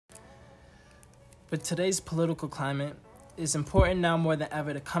With today's political climate, it's important now more than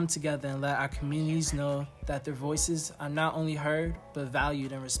ever to come together and let our communities know that their voices are not only heard, but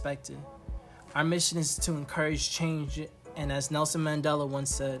valued and respected. Our mission is to encourage change, and as Nelson Mandela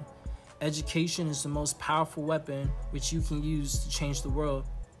once said, education is the most powerful weapon which you can use to change the world.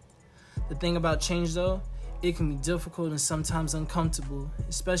 The thing about change, though, it can be difficult and sometimes uncomfortable,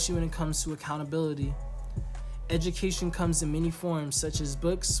 especially when it comes to accountability. Education comes in many forms, such as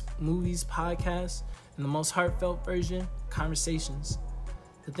books, movies, podcasts, and the most heartfelt version, conversations.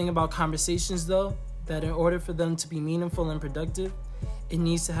 The thing about conversations, though, that in order for them to be meaningful and productive, it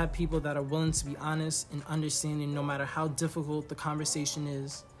needs to have people that are willing to be honest and understanding no matter how difficult the conversation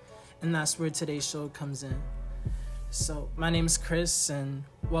is. And that's where today's show comes in. So, my name is Chris, and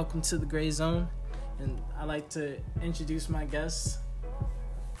welcome to the Gray Zone. And I'd like to introduce my guests.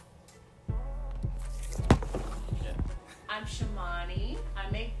 I'm Shamani. I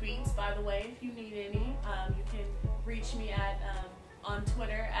make beats, by the way, if you need any. You can reach me at on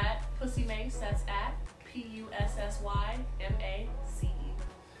Twitter at PussyMace. That's at PUSSYMACE.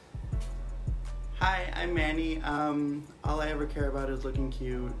 Hi, I'm Manny. All I ever care about is looking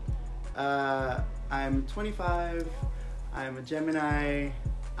cute. I'm 25. I'm a Gemini.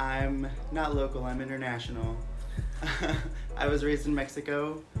 I'm not local. I'm international. I was raised in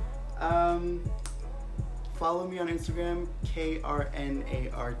Mexico. Follow me on Instagram,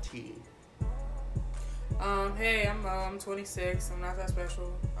 KRNART. Hey, I'm 26. I'm not that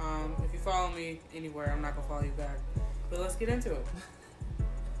special. If you follow me anywhere, I'm not gonna follow you back. But let's get into it.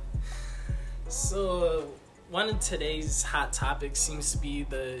 So, one of today's hot topics seems to be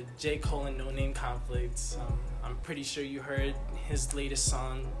the J. Cole and No Name conflict. I'm pretty sure you heard his latest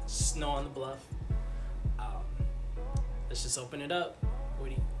song, Snow on the Bluff. Let's just open it up.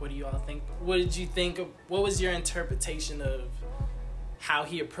 What do you all think? What did you think of, what was your interpretation of how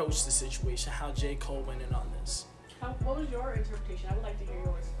he approached the situation, how J. Cole went in on this? What was your interpretation? I would like to hear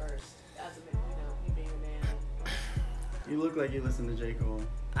yours first, as a you being a man. You look like you listen to J. Cole.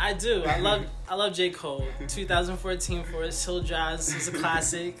 I do. I love J. Cole. 2014 Forest Hill Jazz is a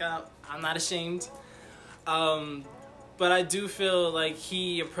classic. I'm not ashamed. But I do feel like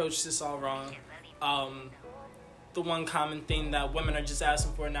he approached this all wrong. The one common thing that women are just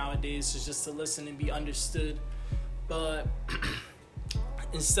asking for nowadays is just to listen and be understood. But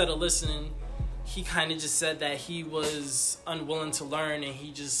instead of listening, he kind of just said that he was unwilling to learn, and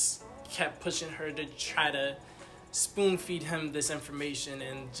he just kept pushing her to try to spoon feed him this information,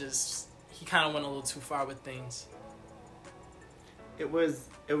 and just he kind of went a little too far with things. It was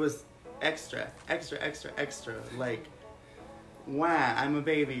extra. Like, wow, I'm a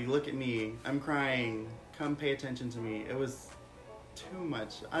baby. Look at me. I'm crying. Come pay attention to me. It was too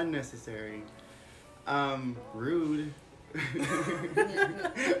much, unnecessary, rude,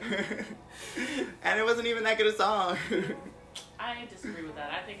 and it wasn't even that good a song. I disagree with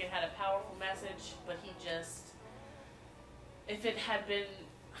that. I think it had a powerful message, but he just, if it had been,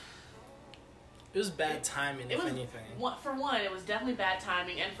 it was bad timing, if anything. For one, it was definitely bad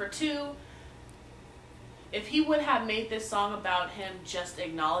timing, and for two, if he would have made this song about him just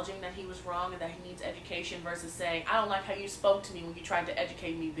acknowledging that he was wrong and that he needs education versus saying, I don't like how you spoke to me when you tried to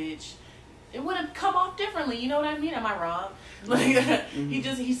educate me, bitch, it would have come off differently. You know what I mean? Am I wrong? Like,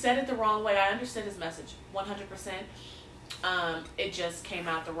 he said it the wrong way. I understood his message 100%. It just came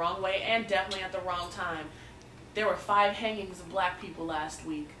out the wrong way, and definitely at the wrong time. There were 5 hangings of black people last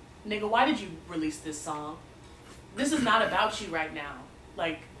week. Nigga, why did you release this song? This is not about you right now.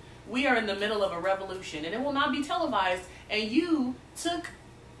 Like, we are in the middle of a revolution, and it will not be televised. And you took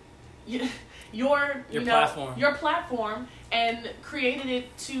your platform and created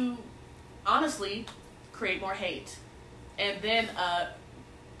it to, honestly, create more hate, and then a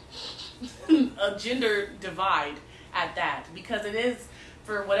gender divide at that, because it is,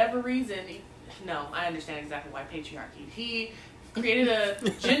 for whatever reason. No, I understand exactly why patriarchy. He created a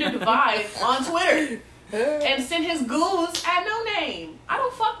gender divide on Twitter. And sent his goons at No Name. I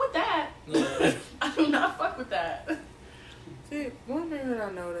don't fuck with that. Yeah. I do not fuck with that. See, one thing that I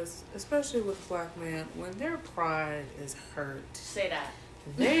noticed, especially with black men, when their pride is hurt, say that,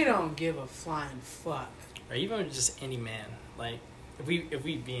 they don't give a flying fuck. Or even just any man. Like, if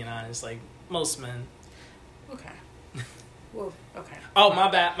we being honest, like most men. Okay. Well, okay. Oh,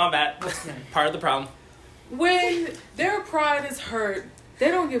 my bad. Most men. Part of the problem. When their pride is hurt,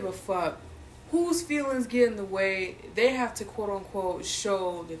 they don't give a fuck whose feelings get in the way. They have to, quote unquote,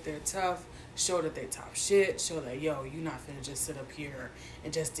 show that they're tough, show that they top shit, show that, yo, you're not finna just sit up here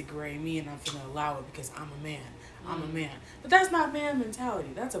and just degrade me, and I'm finna allow it because I'm a man. I'm a man. But that's not man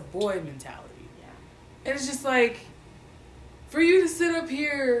mentality. That's a boy mentality. Yeah. And it's just like, for you to sit up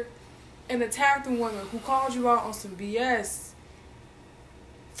here and attack the women who called you out on some BS.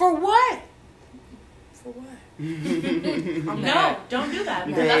 For what? For what? No, don't do that.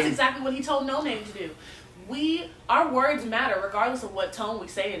 Because that's exactly what he told No Name to do. Our words matter regardless of what tone we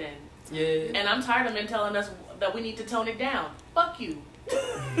say it in. Yeah. And I'm tired of men telling us that we need to tone it down. Fuck you.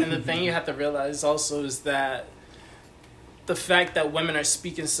 And the thing you have to realize also is that the fact that women are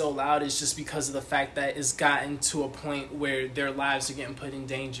speaking so loud is just because of the fact that it's gotten to a point where their lives are getting put in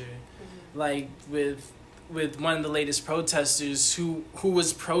danger. Mm-hmm. Like with one of the latest protesters who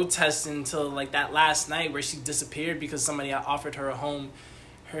was protesting until like that last night where she disappeared because somebody offered her a home.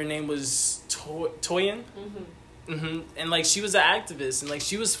 Her name was Toyin. Mm-hmm. Mm-hmm. And like she was an activist and like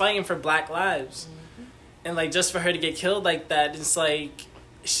she was fighting for Black lives. Mm-hmm. And like just for her to get killed like that, it's like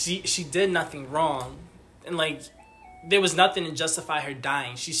she did nothing wrong. And like there was nothing to justify her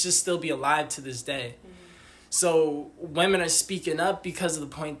dying. She should still be alive to this day. Mm-hmm. So women are speaking up because of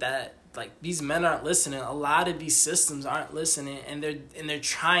the point that like these men aren't listening. A lot of these systems aren't listening, and they're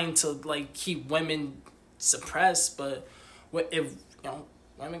trying to like keep women suppressed. But what if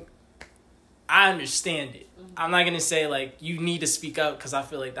women? I understand it. Mm-hmm. I'm not gonna say like you need to speak up because I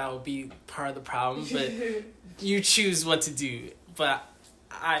feel like that would be part of the problem. But you choose what to do. But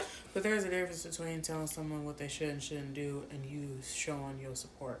there's a difference between telling someone what they should and shouldn't do and you showing your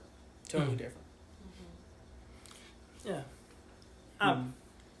support. Totally different. Mm-hmm. Yeah.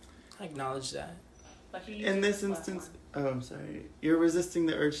 I acknowledge that. In this instance, I'm sorry. You're resisting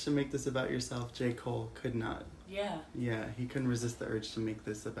the urge to make this about yourself. J. Cole could not. Yeah. Yeah, he couldn't resist the urge to make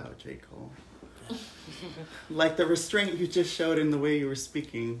this about J. Cole. Like the restraint you just showed in the way you were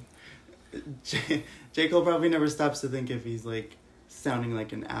speaking. J. Cole probably never stops to think if he's like sounding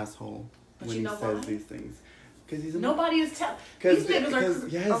like an asshole when he says these things. Nobody is telling. These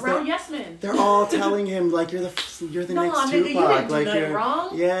niggas are around yes men. They're all telling him like you're the next Tupac. You didn't do nothing wrong.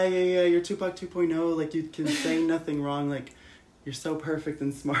 Yeah. You're Tupac 2.0. Like you can say nothing wrong. Like you're so perfect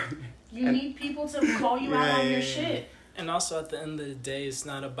and smart. You need people to call you out on your shit. And also at the end of the day, it's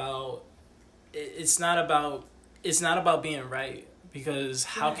not about being right, because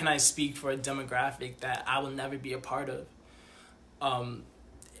how can I speak for a demographic that I will never be a part of? And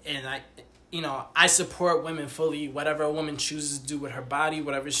I support women fully. Whatever a woman chooses to do with her body,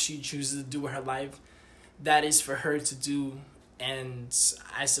 whatever she chooses to do with her life, that is for her to do. And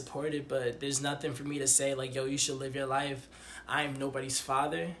I support it, but there's nothing for me to say like, yo, you should live your life. I am nobody's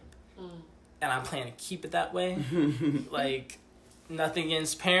father. And I plan to keep it that way. Like, nothing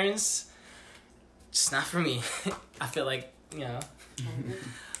against parents. Just not for me. I feel like,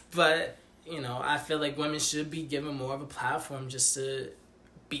 But, I feel like women should be given more of a platform just to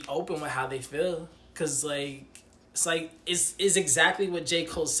be open with how they feel. Because, it's exactly what J.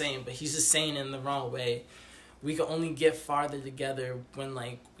 Cole's saying, but he's just saying it in the wrong way. We can only get farther together when,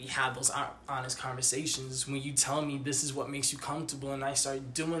 we have those honest conversations. When you tell me this is what makes you comfortable, and I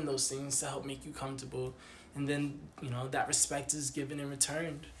start doing those things to help make you comfortable. And then, that respect is given and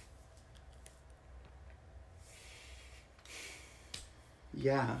returned.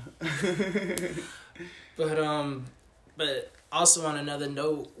 Yeah. But also on another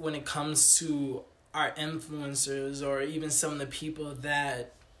note, when it comes to our influencers or even some of the people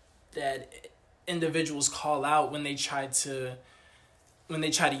that individuals call out when they try to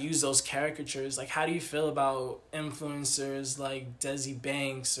use those caricatures, like how do you feel about influencers like Desi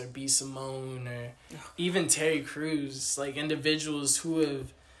Banks or B. Simone or even Terry Crews, like individuals who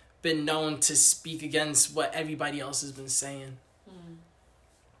have been known to speak against what everybody else has been saying?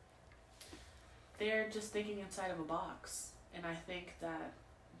 They're just thinking inside of a box, and I think that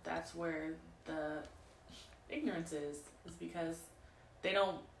that's where the ignorance is because they're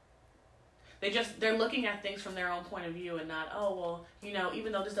looking at things from their own point of view and not,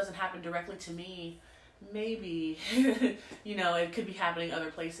 even though this doesn't happen directly to me, maybe, it could be happening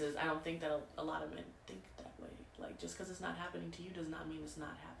other places. I don't think that a lot of men think that way. Like, just because it's not happening to you does not mean it's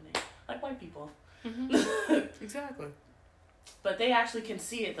not happening. Like white people. Mm-hmm. Exactly. But they actually can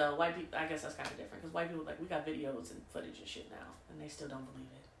see it, though. White people, I guess that's kind of different, because white people, we got videos and footage and shit now, and they still don't believe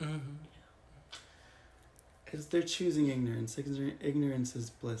it. Mm-hmm. Because they're choosing ignorance. Ignorance is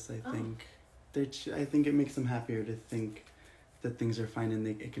bliss, I think. I think it makes them happier to think that things are fine and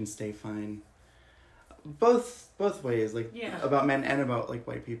it can stay fine. Both ways, about men and about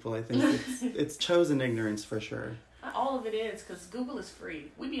white people. I think it's chosen ignorance for sure. All of it is, because Google is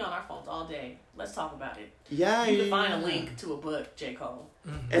free. We be on our phones all day. Let's talk about it. Yeah, you can find a link to a book, J. Cole.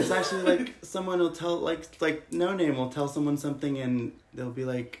 It's actually like someone will tell, like No Name will tell someone something and they'll be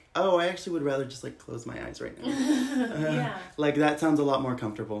like, oh, I actually would rather just like close my eyes right now. Yeah. Like that sounds a lot more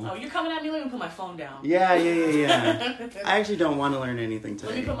comfortable. Oh, you're coming at me? Let me put my phone down. Yeah. I actually don't want to learn anything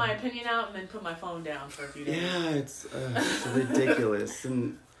today. Let me put my opinion out and then put my phone down for a few days. Yeah, it's ridiculous.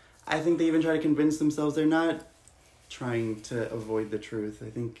 And I think they even try to convince themselves they're not trying to avoid the truth. I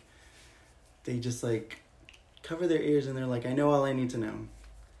think they just like cover their ears and they're like, I know all I need to know.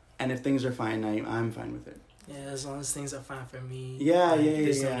 And if things are fine, I'm fine with it. Yeah, as long as things are fine for me. Yeah.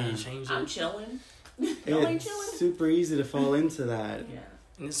 There's no need to change it. I'm chilling. Y'all ain't chilling? It's super easy to fall into that. Yeah.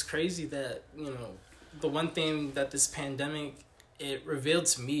 And it's crazy that, the one thing that this pandemic, it revealed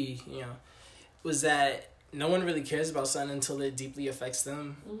to me, was that no one really cares about something until it deeply affects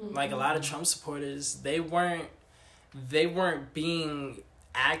them. Mm-hmm. Like a lot of Trump supporters, they weren't being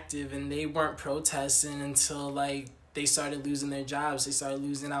active and they weren't protesting until like they started losing their jobs. They started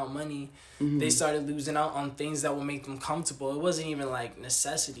losing out money. Mm-hmm. They started losing out on things that would make them comfortable. It wasn't even like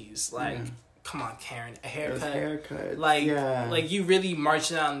necessities. Like, come on, Karen, a haircut. Like you really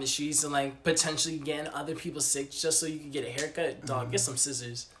marching out in the streets and like potentially getting other people sick just so you can get a haircut. Dog, get some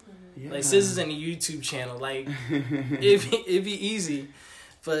scissors. Yeah. Like scissors and a YouTube channel. Like it'd be easy.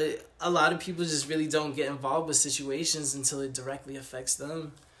 But a lot of people just really don't get involved with situations until it directly affects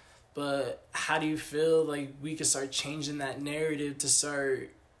them. But how do you feel like we could start changing that narrative to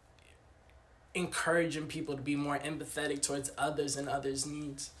start encouraging people to be more empathetic towards others and others'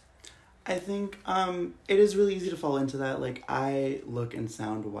 needs? I think it is really easy to fall into that. Like, I look and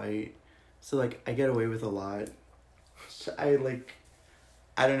sound white, so like I get away with a lot. I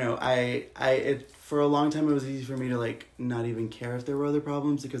don't know. For a long time it was easy for me to like not even care if there were other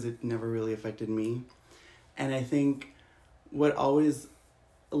problems because it never really affected me. And I think what always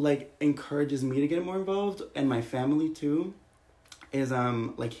like encourages me to get more involved, and my family too, is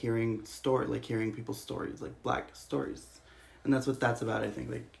like hearing people's stories, like Black stories. And that's what that's about, I think.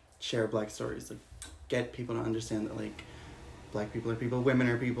 Like share Black stories, like get people to understand that like Black people are people, women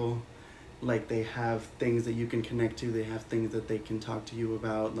are people. Like they have things that you can connect to, they have things that they can talk to you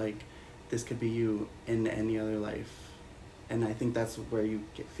about, like this could be you in any other life. And I think that's where you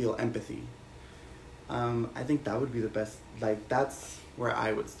feel empathy. I think that would be the best, like that's where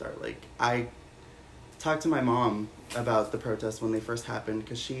I would start. Like I talked to my mom about the protests when they first happened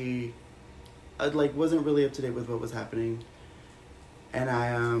because she like wasn't really up to date with what was happening. And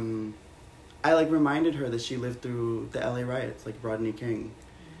I like reminded her that she lived through the LA riots, like Rodney King.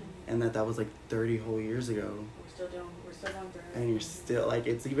 And that was like 30 whole years ago. We're still going through it. And you're still, like,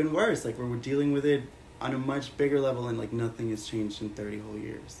 it's even worse. Like, we're dealing with it on a much bigger level and, like, nothing has changed in 30 whole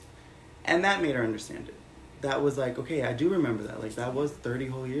years. And that made her understand it. That was like, okay, I do remember that. Like, that was 30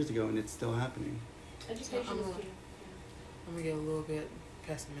 whole years ago and it's still happening. Education is key. I'm going to get a little bit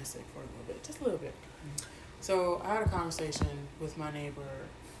pessimistic for a little bit. Just a little bit. Mm-hmm. So, I had a conversation with my neighbor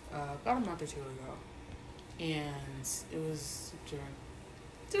about a month or two ago. And it was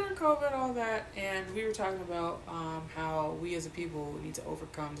during COVID, all that, and we were talking about how we as a people need to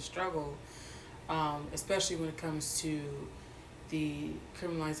overcome the struggle, especially when it comes to the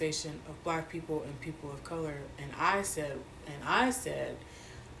criminalization of Black people and people of color. And I said,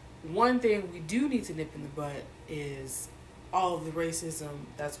 one thing we do need to nip in the bud is all of the racism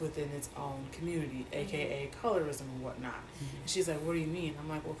that's within its own community, aka colorism and whatnot. Mm-hmm. And she's like, what do you mean? I'm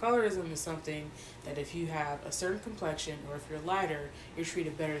like, well, colorism is something that if you have a certain complexion or if you're lighter, you're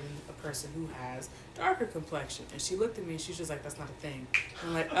treated better than a person who has darker complexion. And she looked at me and she's just like, that's not a thing.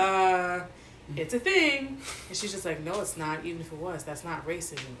 I'm like, it's a thing. And she's just like, no, it's not. Even if it was, that's not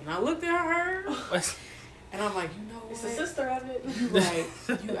racism. And I looked at her and I'm like, you know what? It's the sister of it. You're right.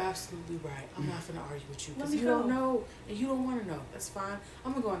 You're absolutely right. I'm not going to argue with you because you don't know and you don't want to know. That's fine.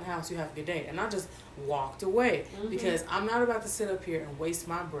 I'm going to go in the house. You have a good day. And I just walked away because I'm not about to sit up here and waste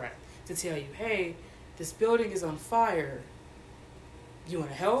my breath to tell you, hey, this building is on fire. You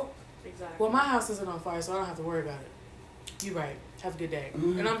want to help? Exactly. Well, my house isn't on fire, so I don't have to worry about it. You're right. Have a good day.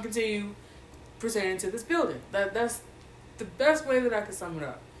 Mm-hmm. And I'm going to continue pertaining to this building. That's the best way that I can sum it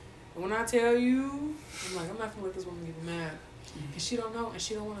up. And when I tell you, I'm like, I'm not gonna let this woman get mad. Because she don't know and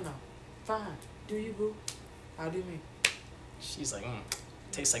she don't want to know. Fine. Do you, boo? I'll do me. She's like,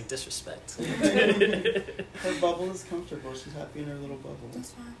 tastes like disrespect. Her bubble is comfortable. She's happy in her little bubble.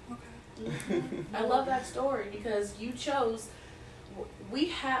 That's fine. Okay. I love that story because you chose, we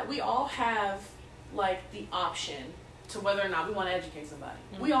all have like the option to whether or not we want to educate somebody.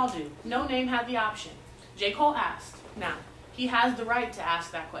 Mm-hmm. We all do. No Name had the option. J. Cole asked. Now, he has the right to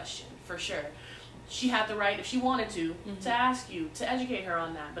ask that question, for sure. she had the right, if she wanted to ask you, to educate her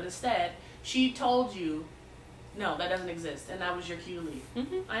on that. But instead, she told you, no, that doesn't exist. And that was your cue to leave.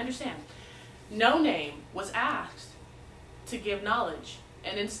 I understand. No Name was asked to give knowledge.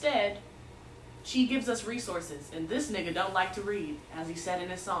 And instead, she gives us resources. And this nigga don't like to read, as he said in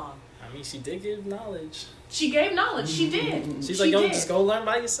his song. I mean, she did give knowledge. She gave knowledge. She did. She's like, yo, just go learn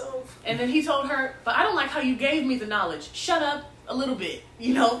by yourself. And then he told her, but I don't like how you gave me the knowledge. Shut up a little bit.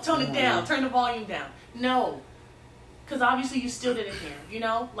 You know, tone it down. Turn the volume down. No. Because obviously you still didn't hear. You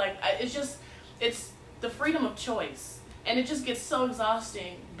know? Like, it's the freedom of choice. And it just gets so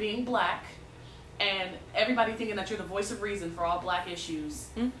exhausting being black and everybody thinking that you're the voice of reason for all black issues.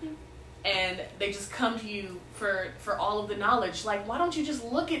 And they just come to you for all of the knowledge. Like, why don't you just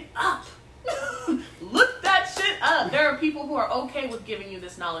look it up? Look that shit up. There are people who are okay with giving you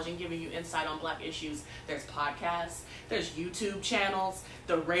this knowledge and giving you insight on black issues. There's podcasts. There's YouTube channels.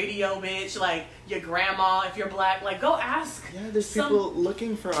 The radio, bitch. Like, your grandma, if you're black. Like, go ask. Yeah, there's people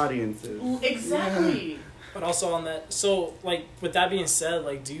looking for audiences. Exactly. Yeah. But also on that, so, like, with that being said,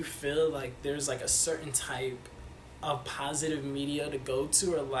 like, do you feel like there's, like, a certain type of positive media to go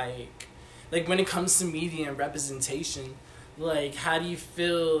to? Or, like when it comes to media and representation, like, how do you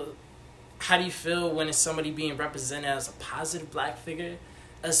feel when it's somebody being represented as a positive black figure,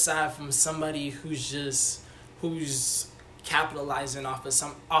 aside from somebody who's capitalizing off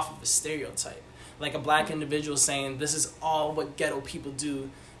of a stereotype, like a black individual saying, this is all what ghetto people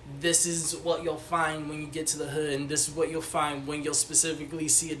do, this is what you'll find when you get to the hood, and this is what you'll find when you'll specifically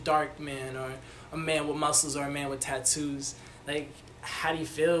see a dark man or a man with muscles or a man with tattoos. Like, how do you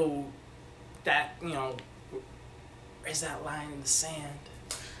feel that, you know, where's that line in the sand?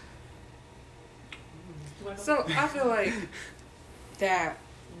 So I feel like that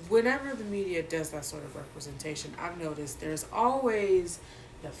whenever the media does that sort of representation, I've noticed there's always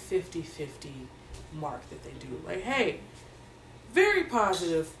the 50-50 mark that they do. Like, hey, very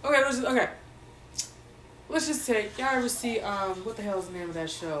positive. Let's just take, y'all ever see, what the hell is the name of that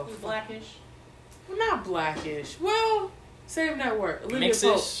show? Blackish? Well, not Blackish. Well, same that word.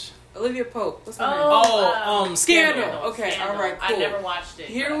 Olivia Pope. What's her name? Scandal. Okay, Scandal. all right, cool. I never watched it.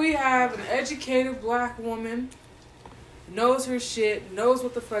 Here we have an educated black woman, knows her shit, knows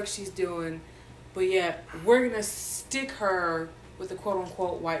what the fuck she's doing, but yet we're gonna stick her with a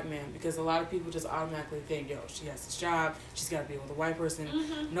quote-unquote white man because a lot of people just automatically think, yo, she has this job, she's got to be with a white person.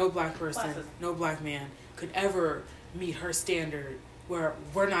 No black person, no black man could ever meet her standard where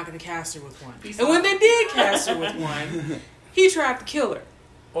we're not gonna cast her with one. And when they did cast her with one, he tried to kill her.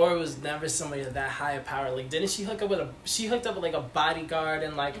 Or it was never somebody of that high of power. Like, didn't she hook up with like a bodyguard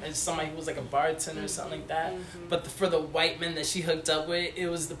and like somebody who was like a bartender or something like that? But for the white men that she hooked up with, it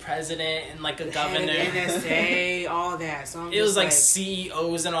was the president and like a governor, NSA, all that. So it was like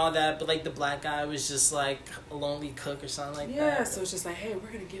CEOs and all that. But like the black guy was just like a lonely cook or something like that. Yeah, so it's just like, hey,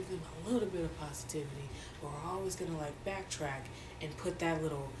 we're gonna give them a little bit of positivity, but we're always gonna like backtrack and put that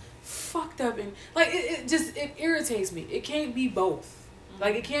little fucked up in. Like it irritates me. It can't be both.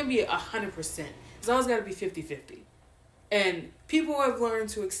 Like, it can't be 100%. It's always got to be 50-50. And people have learned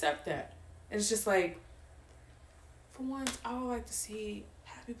to accept that. And it's just like, for once, I would like to see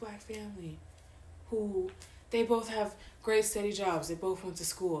happy black family who, they both have great steady jobs. They both went to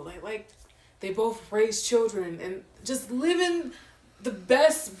school. Like they both raised children and just living the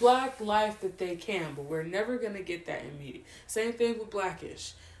best black life that they can. But we're never going to get that in media. Same thing with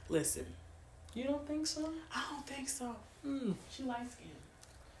Blackish. Listen. You don't think so? I don't think so. She light-skinned.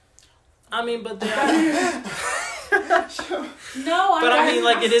 I mean, but they are. No, I mean,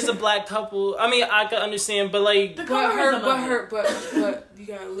 like, it is a black couple. I mean, I can understand, but like, but you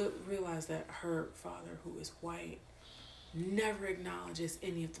gotta realize that her father, who is white, never acknowledges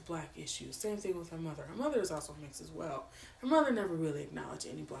any of the black issues. Same thing with her mother. Her mother is also mixed as well. Her mother never really acknowledged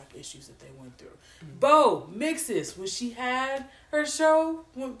any black issues that they went through. Bo mixes when she had her show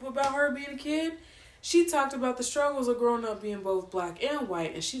about her being a kid. She talked about the struggles of growing up being both black and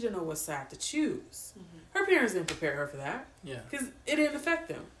white, and she didn't know what side to choose. Her parents didn't prepare her for that. Yeah. Because it didn't affect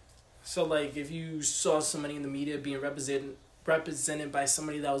them. So, like, if you saw somebody in the media being represented by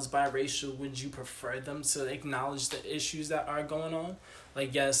somebody that was biracial, would you prefer them to acknowledge the issues that are going on?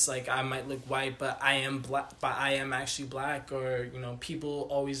 Like, yes, like, I might look white, but I am black, but I am actually black, or, you know, people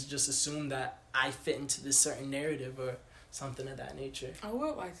always just assume that I fit into this certain narrative, or something of that nature. I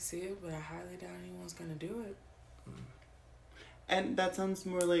would like to see it, but I highly doubt anyone's going to do it. And that sounds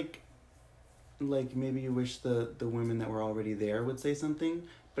more like maybe you wish the women that were already there would say something.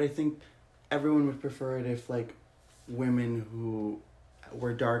 But I think everyone would prefer it if, like, women who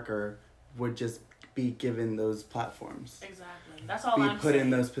were darker would just be given those platforms. Exactly. That's all be I'm put saying. in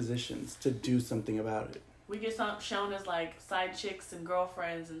those positions to do something about it. We get shown as like side chicks and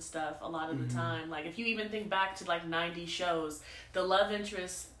girlfriends and stuff a lot of the time. Like if you even think back to like 90s shows, the love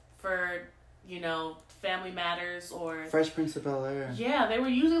interest for, you know, Family Matters or Fresh Prince of Bel-Air. Yeah, they were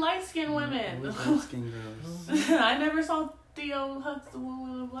usually light-skinned women. Light-skinned girls. I never saw Theo hug the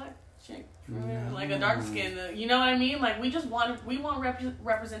woman with a black chick. No. Like a dark skin. You know what I mean? Like we want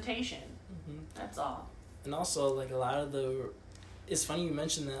representation. That's all. And also, like, a lot of it's funny you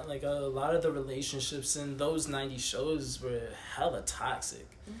mentioned that, like, a lot of the relationships in those 90s shows were hella toxic.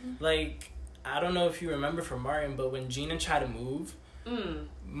 Like, I don't know if you remember from Martin, but when Gina tried to move,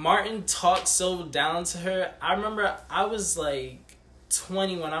 Martin talked so down to her. I remember I was, like,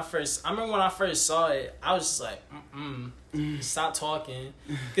 20 when I first saw it. I was just like, stop talking.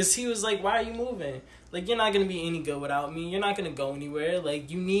 Because he was like, why are you moving? Like, you're not going to be any good without me. You're not going to go anywhere. Like,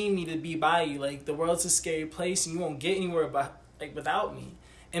 you need me to be by you. Like, the world's a scary place and you won't get anywhere without me.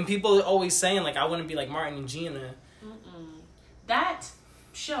 And people are always saying, like, I want to be like Martin and Gina. That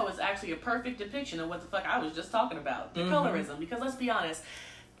show is actually a perfect depiction of what the fuck I was just talking about. The colorism. Because let's be honest.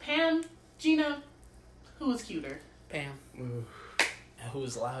 Pam, Gina, who was cuter? Pam. And who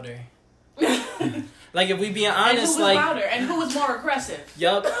was louder? Like, if we being honest, and who was like, louder and who was more aggressive?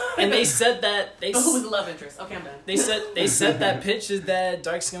 Yup. And they said that but who was the love interest? Okay, I'm done. They said that pictures that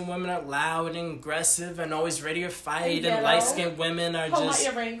dark skinned women are loud and aggressive and always ready to fight, and light skinned women are hold just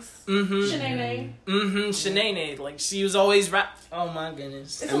my earrings. Shanae. Like, she was always oh my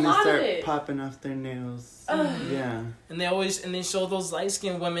goodness. It's and a lot they of start it. popping off their nails. Yeah. And they show those light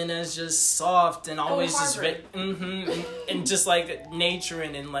skinned women as just soft and always just and just like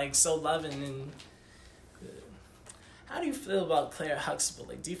nurturing and like so loving. And how do you feel about Claire Huxtable?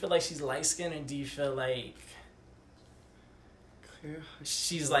 Like, do you feel like she's light skinned, or do you feel like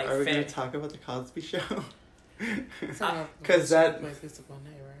she's like Are we fair? gonna talk about the Cosby Show? Because that- Lisa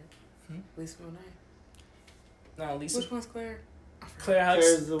Bonet, right? Lisa Bonet. No, Lisa. Which one's Claire? Claire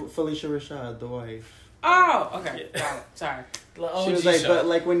Huxtable. There's Felicia Rashad, the wife. Oh, okay. Got it. Sorry. She was like, but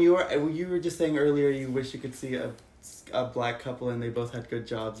like when you were just saying earlier, you wish you could see a black couple and they both had good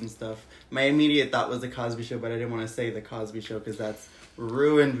jobs and stuff. My immediate thought was the Cosby Show, but I didn't want to say the Cosby Show because that's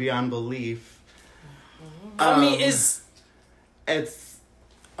ruined beyond belief. I mean, it's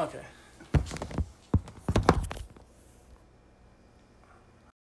okay.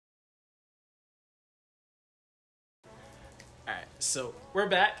 Alright, so we're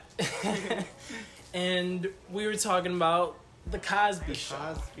back. And we were talking about the Cosby Show.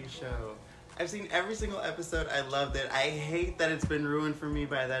 Cosby Show. I've seen every single episode. I loved it. I hate that it's been ruined for me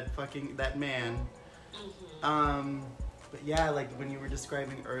by that man. But yeah, like when you were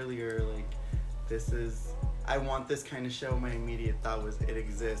describing earlier, like I want this kind of show. My immediate thought was it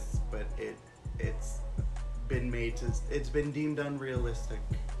exists, but it's been deemed unrealistic.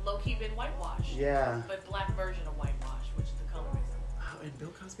 Low-key been whitewashed. Yeah. But black version of whitewash, which is the colorism. Oh, and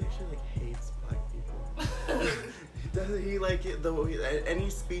Bill Cosby actually like hates black people. Doesn't he like any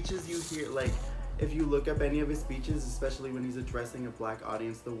speeches you hear, like if you look up any of his speeches, especially when he's addressing a black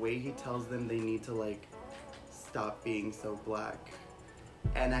audience, the way he tells them they need to like stop being so black.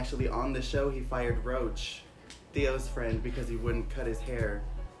 And actually on the show he fired Roach, Theo's friend, because he wouldn't cut his hair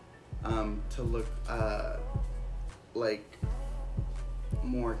to look like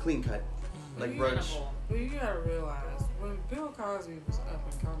more clean cut. Like Roach. Well, you gotta realize, when Bill Cosby was up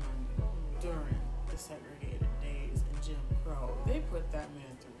and coming during the segregated days in Jim Crow, they put that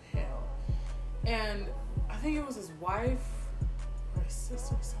man through hell. And I think it was his wife or his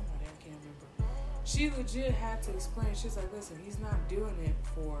sister or somebody, I can't remember. She legit had to explain. She's like, listen, he's not doing it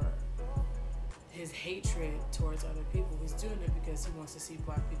for his hatred towards other people. He's doing it because he wants to see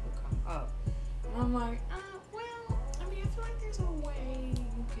black people come up. And I'm like, well, I mean, I feel like there's a way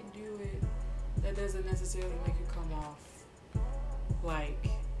you can do it that doesn't necessarily make you come off like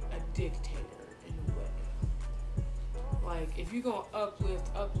a dictator in a way. Like, if you're gonna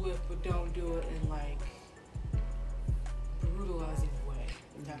uplift, but don't do it in like brutalizing way,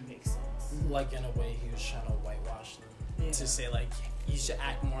 if that makes sense. Like, in a way, he was trying to whitewash them to say like you should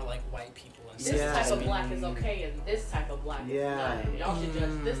act more like white people. This type of black is okay, and this type of black is not. Y'all should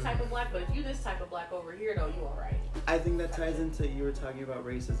judge this type of black, but if you this type of black over here, though, you alright. I think that ties into, you were talking about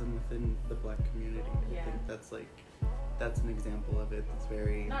racism within the black community. Yeah. I think that's an example of it. It's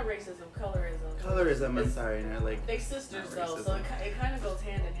very... Not racism, colorism. Colorism, I'm sorry. Not like... They sisters, though, racism. so it kind of goes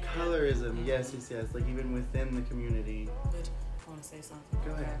hand in hand. Colorism, yes. Like, even within the community. But I want to say something.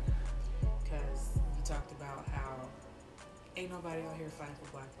 Go ahead. Because you talked about how ain't nobody out here fighting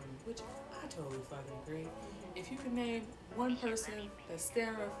for black women, which I totally fucking agree. If you can name one person that's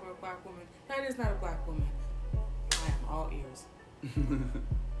standing up for a black woman, that is not a black woman. I am all ears.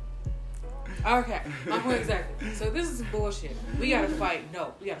 Okay, my point exactly. So this is some bullshit. We gotta fight.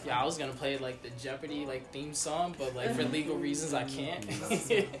 No, we gotta fight. Yeah, I was gonna play like the Jeopardy like theme song, but like for legal reasons I can't.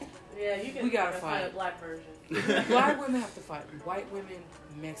 Yeah, you can. We gotta find fight. a black version. Black women have to fight white women,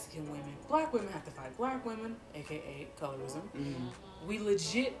 Mexican women. Black women have to fight black women, aka colorism. We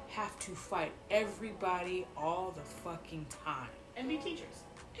legit have to fight everybody all the fucking time. And be teachers.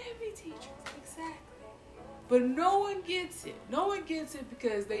 And be teachers, exactly. But no one gets it. No one gets it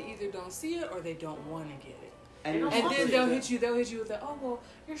because they either don't see it or they don't want to get it. And then they'll hit you with the, oh, well,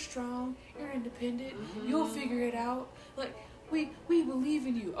 you're strong, you're independent, you'll figure it out. Like, we believe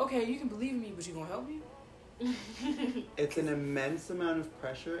in you. Okay, you can believe in me, but you gonna help me? It's an immense amount of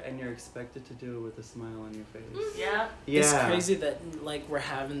pressure, and you're expected to do it with a smile on your face. Yeah. It's crazy that like we're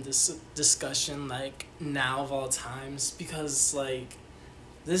having this discussion like now of all times, because like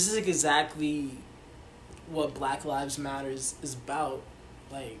this is exactly what Black Lives Matter is about.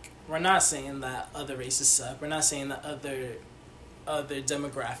 Like, we're not saying that other races suck. We're not saying that other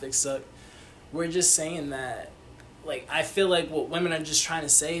demographics suck. We're just saying that, like, I feel like what women are just trying to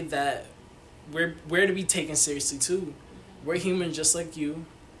say that we're to be taken seriously too. We're human just like you.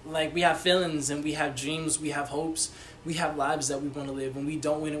 Like, we have feelings and we have dreams, we have hopes, we have lives that we want to live, and we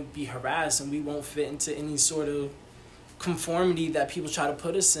don't want to be harassed, and we won't fit into any sort of conformity that people try to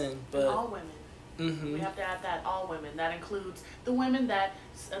put us in. But all women. We have to add that all women. That includes the women that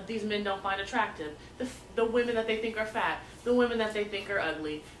these men don't find attractive, the women that they think are fat, the women that they think are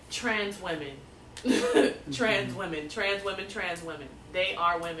ugly, trans women, trans women. They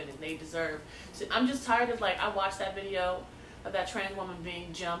are women and they deserve. So I'm just tired of, like, I watched that video of that trans woman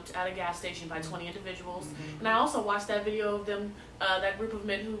being jumped at a gas station by 20 individuals, and I also watched that video of them, that group of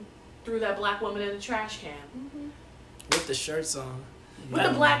men who threw that black woman in the trash can with the shirts on. With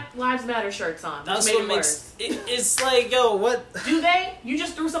the Black Lives Matter shirts on. That's made what it makes it's like, yo, what? Do they? You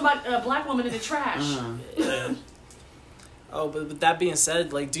just threw a black woman in the trash. Yeah. Oh, but with that being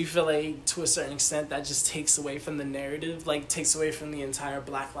said, like, do you feel like to a certain extent that just takes away from the narrative, like takes away from the entire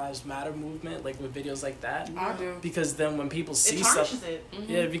Black Lives Matter movement, like with videos like that? I do. Because then when people see it stuff, tarnishes it.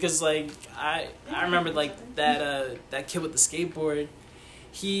 yeah, because like I remember like that kid with the skateboard,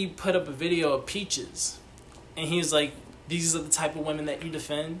 he put up a video of Peaches, and he was like, these are the type of women that you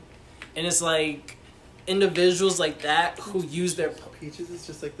defend. And it's like individuals like that who use their... Peaches is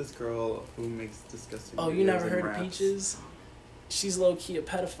just like this girl who makes disgusting Oh, you never heard of Peaches? She's low-key a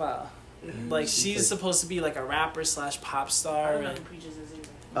pedophile. Like, she's supposed to be like a rapper / pop star. I don't know who Peaches is either.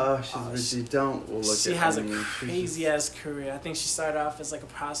 Oh, she don't look at She has a crazy-ass career. I think she started off as like a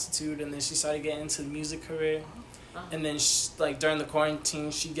prostitute, and then she started getting into the music career. And then, like, during the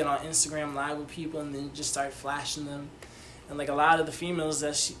quarantine, she'd get on Instagram Live with people and then just start flashing them. And, like, a lot of the females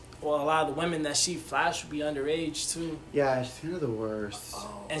that a lot of the women that she flashed would be underage, too. Yeah, she's kind of the worst.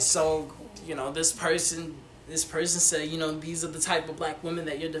 And so, you know, this person said, you know, these are the type of black women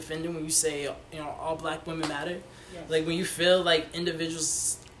that you're defending when you say, you know, all black women matter. Yes. Like, when you feel like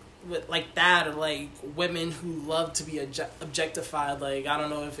individuals with, like that, or, like, women who love to be objectified. Like, I don't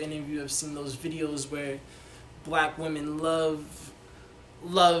know if any of you have seen those videos where black women love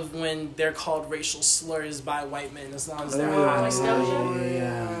when they're called racial slurs by white men, as long as they're Like honest. Doja?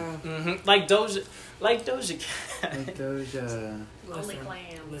 Yeah. Like Doja Cat. Like Doja. Lonely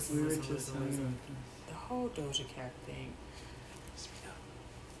Clams. Listen. The whole Doja Cat thing.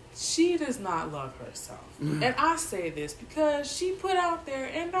 She does not love herself. And I say this because she put out there,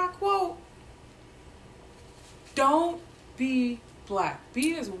 and I quote, "Don't be black.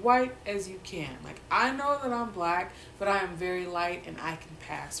 Be as white as you can." Like, I know that I'm black, but I am very light and I can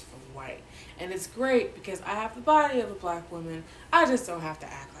pass for white. And it's great because I have the body of a black woman. I just don't have to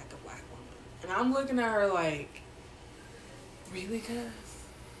act like a black woman. And I'm looking at her like, really, cuz?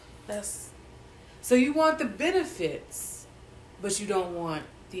 That's... So you want the benefits, but you don't want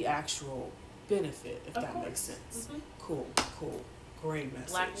the actual benefit, if that makes sense. Cool. Great message.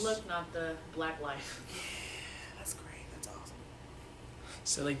 Black look, not the black life. That's great. That's awesome.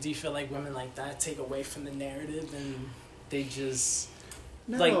 So, like, do you feel like women like that take away from the narrative and they just...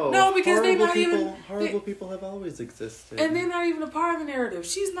 No, because they're not even... Horrible people have always existed. And they're not even a part of the narrative.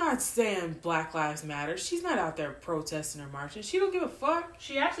 She's not saying Black Lives Matter. She's not out there protesting or marching. She don't give a fuck.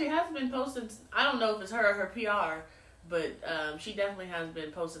 She actually has been posting, I don't know if it's her or her PR, but she definitely has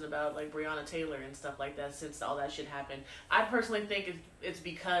been posting about, like, Breonna Taylor and stuff like that since all that shit happened. I personally think it's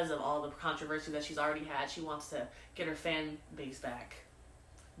because of all the controversy that she's already had. She wants to get her fan base back.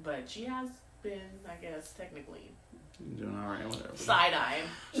 But she has been, I guess, technically. You're doing alright, whatever. Side eye.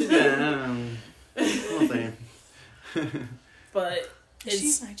 We'll say. But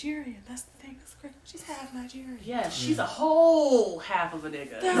she's Nigerian. That's the thing. That's great. She's half Nigerian. Yeah, she's a whole half of a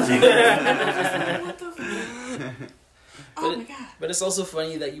nigga. What the fuck? Oh my god. But it's also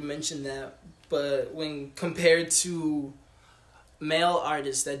funny that you mentioned that. But when compared to male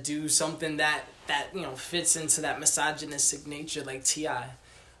artists that do something that fits into that misogynistic nature, like T.I.,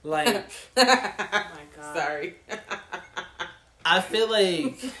 like, oh my god. Sorry. I feel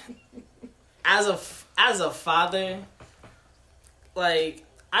like as a father, like,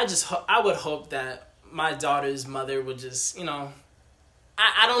 I would hope that my daughter's mother would just,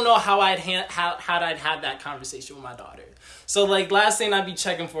 I don't know how I'd have that conversation with my daughter. So, like, last thing I'd be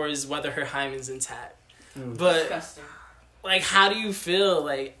checking for is whether her hymen's intact. But Disgusting. like, how do you feel,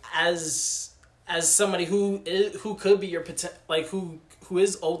 like, as somebody who could be your who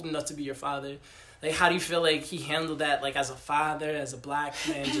is old enough to be your father? Like, how do you feel like he handled that, like, as a father, as a black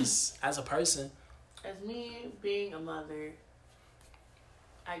man, just as a person? As me being a mother,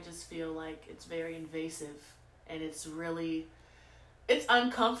 I just feel like it's very invasive and it's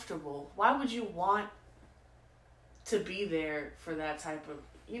uncomfortable. Why would you want to be there for that type of,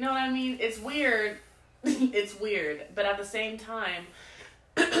 you know what I mean? It's weird. It's weird. But at the same time,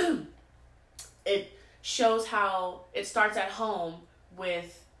 it shows how it starts at home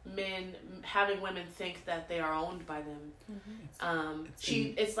with men having women think that they are owned by them.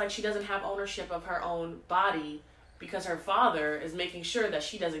 It's like she doesn't have ownership of her own body because her father is making sure that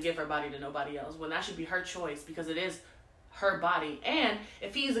she doesn't give her body to nobody else, when that should be her choice because it is her body. And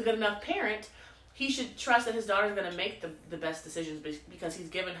if he's a good enough parent, he should trust that his daughter's going to make the best decisions because he's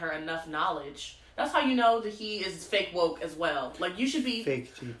given her enough knowledge. That's how you know that he is fake woke as well. Like, you should be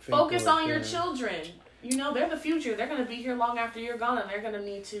focused on your children. They're the future. They're going to be here long after you're gone, and they're going to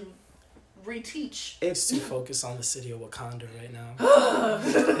need to reteach. It's too focused on the city of Wakanda right now.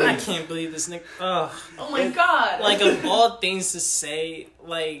 I can't believe this nigga. Oh my god. Like, of all things to say,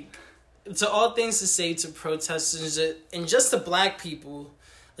 to protesters and just to black people,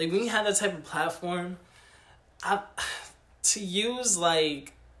 like, when you have that type of platform, to use,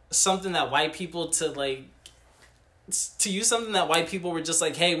 like, something that white people were just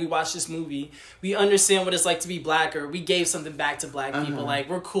like, hey, we watched this movie, we understand what it's like to be black, or we gave something back to black people, like,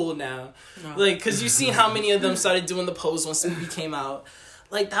 we're cool now. No. Like, because you've seen how many of them started doing the pose once the movie came out.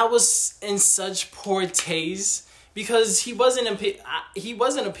 Like, that was in such poor taste, because he wasn't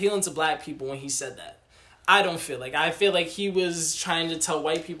appealing to black people when he said that. I feel like he was trying to tell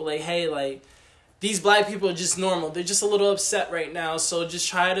white people, like, hey, like, these black people are just normal, they're just a little upset right now, so just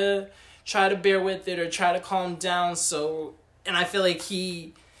try to bear with it or try to calm down. So, and I feel like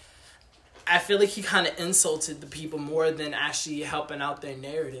he kind of insulted the people more than actually helping out their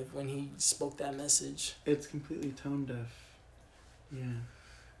narrative when he spoke that message. It's completely tone deaf. Yeah.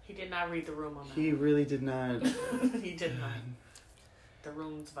 He did not read the room on that. He really did not. He did not. The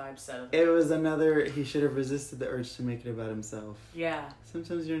room's vibe set. It was he should have resisted the urge to make it about himself. Yeah.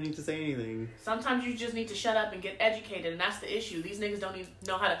 Sometimes you don't need to say anything. Sometimes you just need to shut up and get educated, and that's the issue. These niggas don't even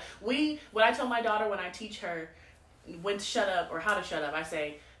know how to... What I tell my daughter when I teach her when to shut up or how to shut up, I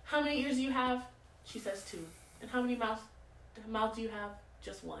say, how many ears do you have? She says 2. And how many mouths do you have?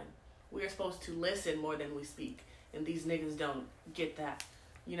 Just 1. We are supposed to listen more than we speak, and these niggas don't get that.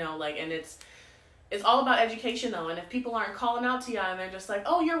 And it's all about education, though. And if people aren't calling out T.I. and they're just like,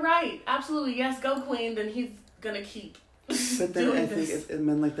 oh, you're right, absolutely, yes, go queen, then he's gonna keep But then I think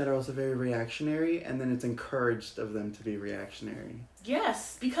men like that are also very reactionary, and then it's encouraged of them to be reactionary.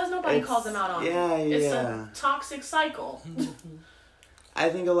 Yes, because nobody calls them out on it. It's a toxic cycle. I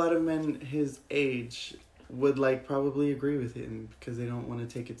think a lot of men his age would probably agree with him because they don't want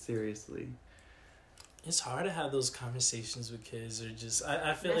to take it seriously. It's hard to have those conversations with kids, or just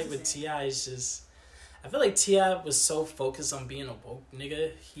I feel like with T.I. it's just, I feel like T.I. was so focused on being a woke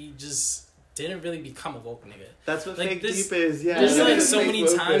nigga, he just didn't really become a woke nigga. That's what fake deep is, yeah. There's so many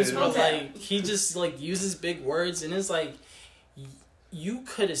times where he just uses big words, and it's like, you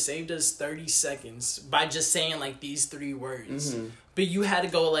could have saved us 30 seconds by just saying these 3 words. Mm-hmm. But you had to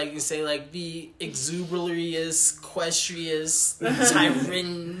go and say the exuberarious, equestrious,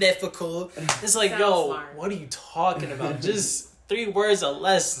 tyrannical. It's like, yo, smart. What are you talking about? Just 3 words or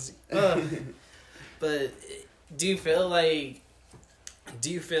less. But do you feel like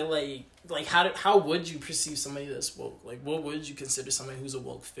how would you perceive somebody that's woke? What would you consider somebody who's a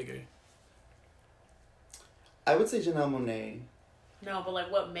woke figure? I would say Janelle Monáe. No, but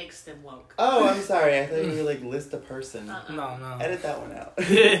what makes them woke? Oh, I'm sorry. I thought you were list a person. No. Edit that one out.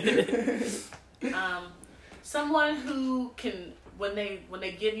 Someone who can when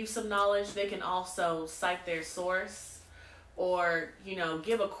they give you some knowledge, they can also cite their source, or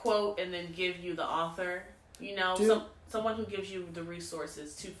give a quote and then give you the author. Someone who gives you the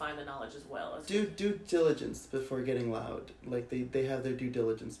resources to find the knowledge as well. Do due diligence before getting loud. Like they have their due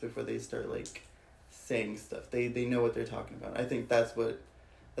diligence before they start like saying stuff. They know what they're talking about. I think that's the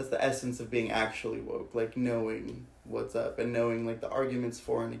essence of being actually woke. Like knowing what's up and knowing like the arguments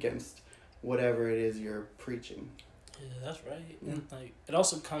for and against whatever it is you're preaching. Yeah, that's right. And like it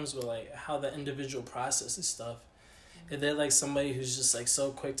also comes with like how the individual processes stuff. If they're like somebody who's just like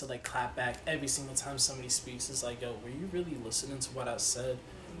so quick to like clap back every single time somebody speaks, it's like, yo, were you really listening to what I said?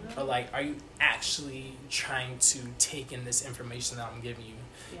 Or like, are you actually trying to take in this information that I'm giving you?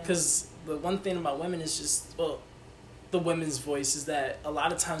 Because the one thing about women is just, the women's voice is that a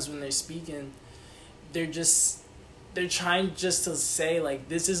lot of times when they're speaking, they're trying just to say like,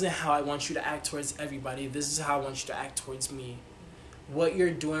 this isn't how I want you to act towards everybody. This is how I want you to act towards me. What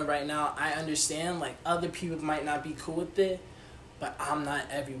you're doing right now, I understand, like, other people might not be cool with it, but I'm not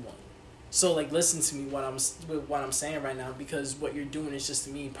everyone. So, like, listen to me what I'm saying right now, because what you're doing is just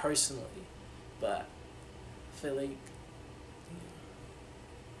me personally. But I feel like,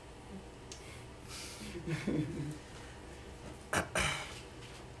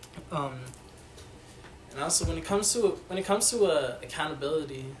 and also when it comes to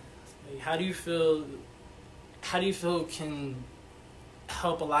accountability, like, how do you feel can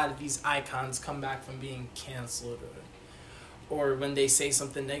help a lot of these icons come back from being canceled, or when they say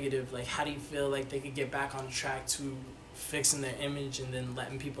something negative, like how do you feel like they could get back on track to fixing their image and then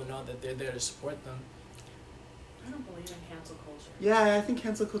letting people know that they're there to support them? I don't believe in cancel culture. Yeah, I think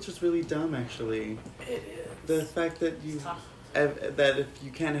cancel culture is really dumb, actually. It is. The fact that that if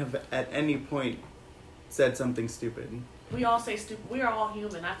you can't have at any point said something stupid. We all say stupid. We are all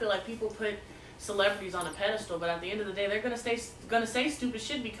human. I feel like people put celebrities on a pedestal, but at the end of the day, they're gonna say stupid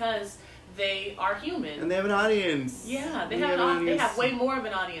shit because they are human. And they have an audience. Yeah, they have way more of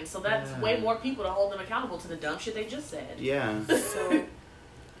an audience, so that's way more people to hold them accountable to the dumb shit they just said. Yeah. So,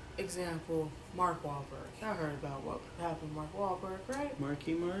 example, Mark Wahlberg. Y'all heard about what happened to Mark Wahlberg, right?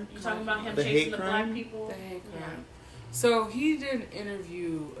 Marky Mark? You talking about him the chasing the crime? black people? The hate crime. So he did an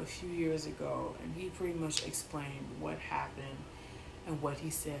interview a few years ago, and he pretty much explained what happened and what he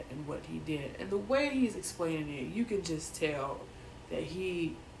said and what he did. And the way he's explaining it, you can just tell that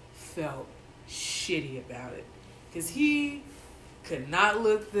he felt shitty about it. Because he could not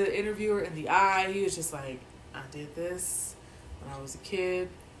look the interviewer in the eye. He was just like, I did this when I was a kid.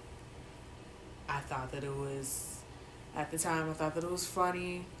 At the time, I thought that it was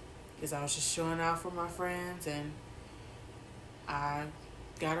funny because I was just showing out for my friends, and I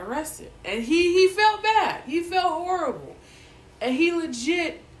got arrested. And he felt bad. He felt horrible. And he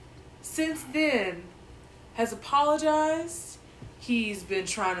legit, since then, has apologized. He's been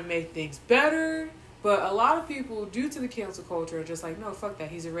trying to make things better. But a lot of people, due to the cancel culture, are just like, no, fuck that.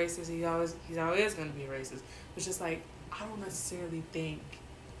 He's a racist. He's always going to be a racist. It's just like, I don't necessarily think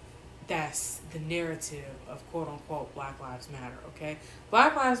that's the narrative of quote-unquote Black Lives Matter, okay?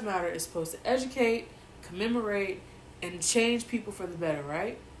 Black Lives Matter is supposed to educate, commemorate, and change people for the better,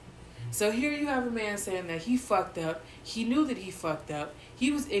 right? So here you have a man saying that he fucked up. He knew that he fucked up.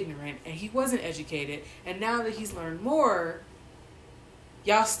 He was ignorant, and he wasn't educated. And now that he's learned more,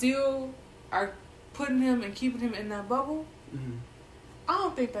 y'all still are putting him and keeping him in that bubble? Mm-hmm. I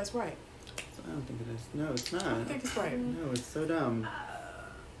don't think that's right. I don't think it is. No, it's not. I don't think it's right. No, it's so dumb.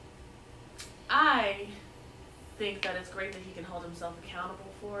 I think that it's great that he can hold himself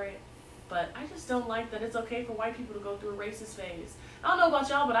accountable for it, but I just don't like that it's okay for white people to go through a racist phase. I don't know about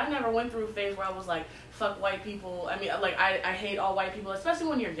y'all, but I never went through a phase where I was like, fuck white people. I mean, like, I hate all white people, especially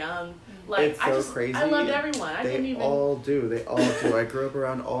when you're young. Like, It's so crazy. I loved everyone. They all do. I grew up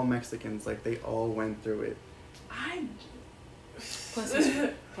around all Mexicans. Like, they all went through it.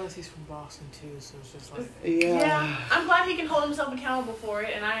 Plus he's from Boston too, so it's just like... Yeah, I'm glad he can hold himself accountable for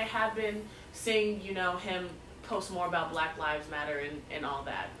it, and I have been seeing, him post more about Black Lives Matter and all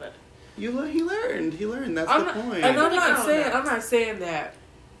that, but... He learned. That's the point. And I'm not saying that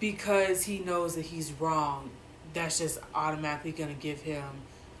because he knows that he's wrong, that's just automatically going to give him,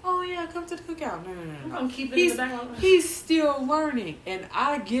 oh yeah, come to the cookout. No. I'm going to keep it in the background. He's still learning, and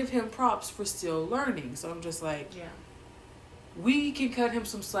I give him props for still learning, so I'm just like... Yeah. We can cut him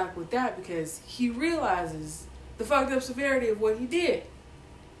some slack with that because he realizes the fucked up severity of what he did.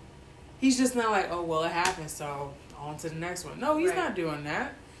 He's just not like, oh, well, it happened, so on to the next one. No, he's not doing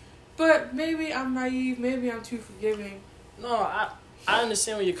that. But maybe I'm naive. Maybe I'm too forgiving. No, I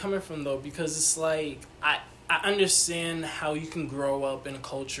understand where you're coming from, though, because it's like, I understand how you can grow up in a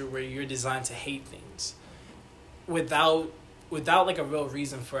culture where you're designed to hate things without without like a real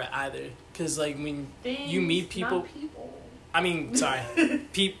reason for it either. Because like when Things, you meet people, not people. I mean, sorry,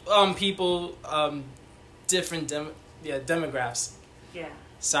 people, different demographics. Yeah.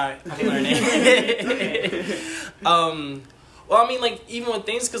 Sorry, I'm learning. Well, I mean, like, even with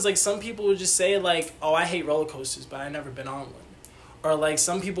things, because, like, some people would just say, like, oh, I hate roller coasters, but I've never been on one. Or, like,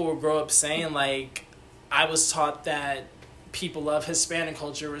 some people would grow up saying, like, I was taught that people of Hispanic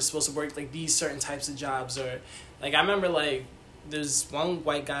culture were supposed to work, like, these certain types of jobs. Or, like, I remember, like, there's one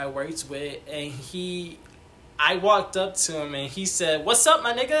white guy I worked with, and I walked up to him, and he said, "What's up,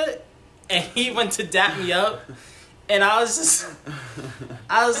 my nigga?" And he went to dap me up. And I was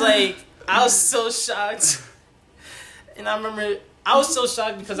so shocked. And I remember, I was so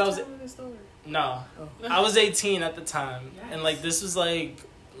shocked because I was 18 at the time. Yes. And, like, this was, like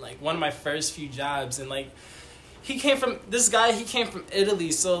one of my first few jobs. And, like, he came from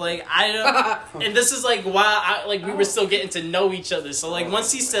Italy. So, like, and this is, like, while, we were still getting to know each other. So, like,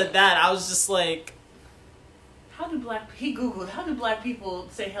 once he said that, I was just, like... He Googled, how do black people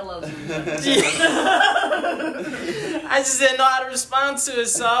say hello to each other? I just didn't know how to respond to it.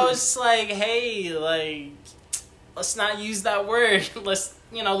 So I was just like, hey, like... let's not use that word. Let's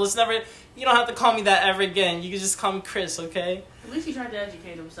never... You don't have to call me that ever again. You can just call me Chris, okay? At least he tried to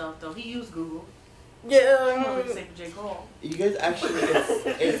educate himself, though. He used Google. Yeah. Sake of J. Cole. You guys actually...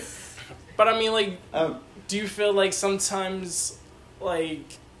 It's but, I mean, like... do you feel like sometimes, like,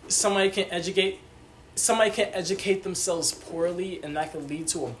 somebody can educate themselves poorly and that could lead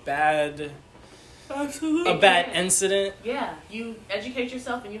to a bad... Absolutely. A bad incident. Yeah, you educate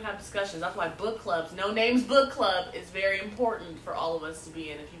yourself and you have discussions. That's why book clubs, No Names Book Club, is very important for all of us to be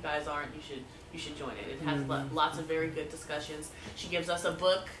in. If you guys aren't, you should join it. It has lots of very good discussions. She gives us a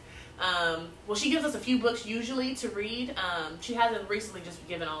book. She gives us a few books usually to read. She hasn't recently just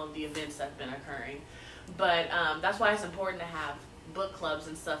given all of the events that's been occurring, but that's why it's important to have book clubs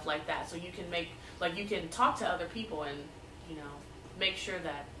and stuff like that, so you can you can talk to other people and make sure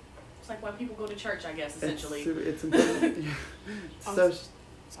that. It's like why people go to church, I guess, essentially. It's important. Sorry,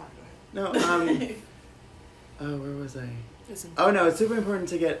 go ahead. No, where was I? It's super important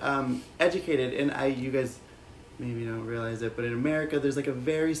to get educated, and you guys maybe don't realize it, but in America, there's like a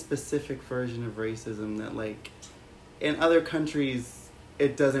very specific version of racism that, like, in other countries,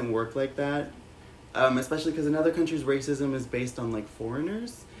 it doesn't work like that. Especially because in other countries, racism is based on, like,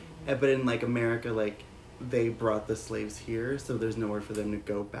 foreigners, but in, like, America, like, they brought the slaves here, so there's nowhere for them to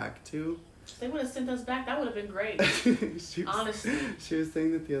go back to. If they would have sent us back, that would have been great. Honestly. She was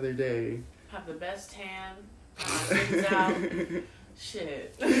saying that the other day. Have the best tan, things out.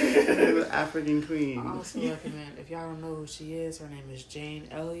 Shit. African queen. Honestly, recommend, if y'all don't know who she is, her name is Jane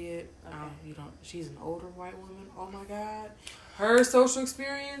Elliott. Okay. She's an older white woman. Oh my God. Her social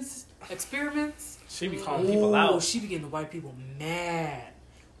experiments. She be calling people out. She be getting the white people mad.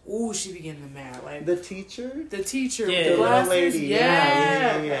 Ooh, she be getting them mad. Like the teacher, yeah, the glasses, lady,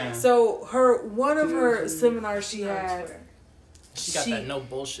 yeah. So one of her seminars she had. She got that no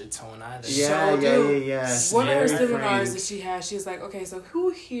bullshit tone either. Yeah. One of her seminars that she had, she was like, okay, so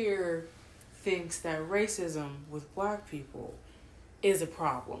who here thinks that racism with black people is a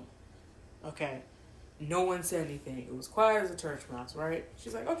problem? Okay. No one said anything. It was quiet as a church mouse, right?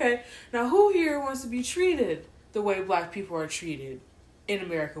 She's like, okay, now who here wants to be treated the way black people are treated in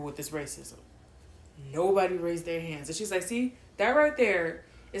America with this racism? Nobody raised their hands. And she's like, see, that right there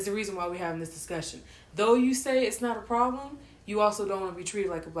is the reason why we're having this discussion. Though you say it's not a problem, you also don't want to be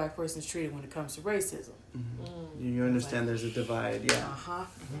treated like a black person is treated when it comes to racism. Mm-hmm. You understand there's a divide, yeah. Uh-huh.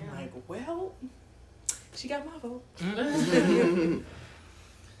 Yeah. Like, well, she got my vote. Man.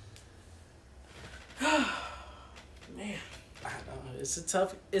 I don't know. It's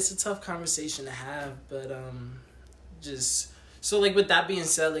a tough conversation to have, but so, like, with that being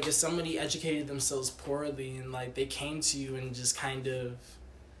said, like, if somebody educated themselves poorly and, like, they came to you and just kind of,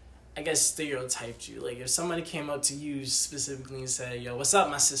 I guess, stereotyped you. Like, if somebody came up to you specifically and said, yo, what's up,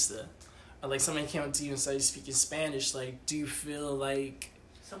 my sister? Or, like, somebody came up to you and started speaking Spanish, like, do you feel like...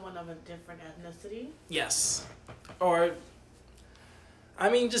 someone of a different ethnicity? Yes. Or, I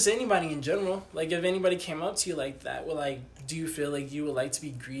mean, just anybody in general. Like, if anybody came up to you like that, well, like, do you feel like you would like to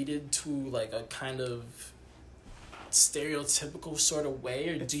be greeted to, like, a kind of... stereotypical sort of way,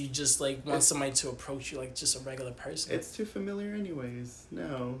 or do you just like want somebody to approach you like just a regular person? It's too familiar anyways.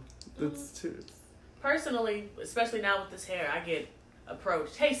 No, that's too... Personally, especially now with this hair, I get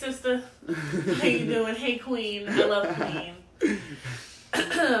approached. Hey sister, how you doing? Hey queen, I love queen.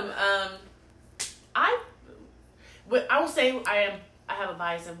 I will say I have a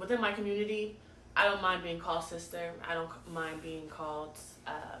bias within my community. I don't mind being called sister. I don't mind being called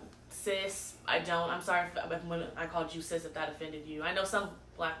sis. I don't. I'm sorry if when I called you sis if that offended you. I know some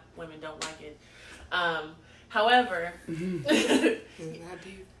black women don't like it. However,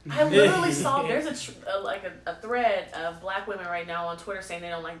 I literally saw there's a thread of black women right now on Twitter saying they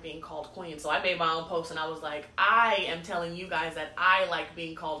don't like being called queen. So I made my own post and I was like, I am telling you guys that I like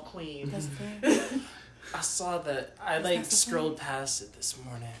being called queen. That's fair. I saw that. I scrolled past it this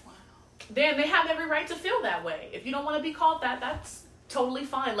morning. Wow. Then they have every right to feel that way. If you don't want to be called that, that's totally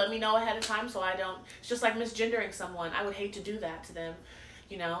fine. Let me know ahead of time so I don't. It's just like misgendering someone. I would hate to do that to them,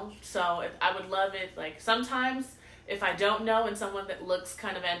 you know. So I would love it. Like sometimes if I don't know and someone that looks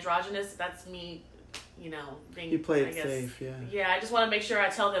kind of androgynous, that's me, you know, being. You play it safe, yeah. Yeah, I just want to make sure I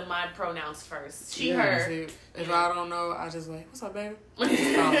tell them my pronouns first. She, Yeah. her. See, if I don't know, I just like, what's up, baby?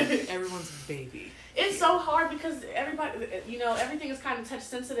 Everyone's baby. It's so hard because everybody, you know, everything is kind of touch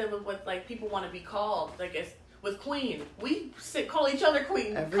sensitive with what like people want to be called. Like it's with queen, we call each other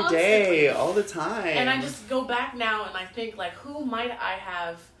queen Every constantly. day, all the time. And I just go back now and I think like, who might I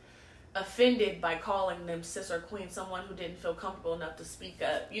have offended by calling them sis or queen? Someone who didn't feel comfortable enough to speak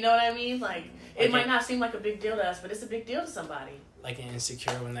up. You know what I mean? Like it might not seem like a big deal to us, but it's a big deal to somebody. Like in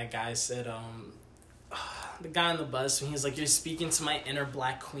Insecure when that guy said, the guy on the bus when he was like, "You're speaking to my inner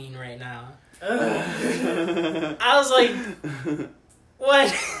black queen right now." I was like, what?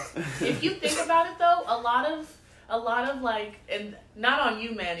 If you think about it though, a lot of like, and not on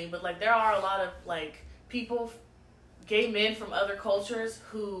you, Manny, but like there are a lot of like people, gay men from other cultures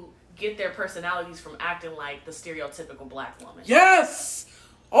who get their personalities from acting like the stereotypical black woman. Yes!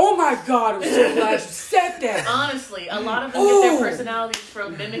 Oh my God, I'm so glad you said that. Honestly, a lot of them get their personalities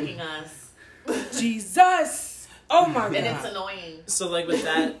from mimicking us. Jesus! Oh my God. And it's annoying. So like with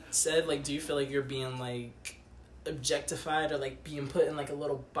that said, like do you feel like you're being like objectified or like being put in like a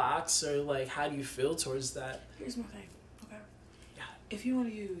little box, or like how do you feel towards that? Here's my thing, okay? Yeah. If you want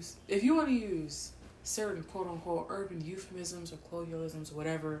to use certain quote unquote urban euphemisms or colloquialisms or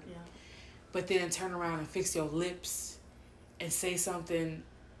whatever, Yeah. but then turn around and fix your lips and say something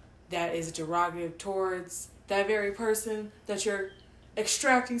that is derogative towards that very person that you're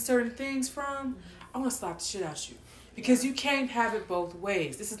extracting certain things from, I want to slap the shit out you. Because you can't have it both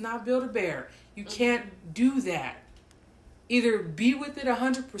ways. This is not Build-A-Bear. You can't do that. Either be with it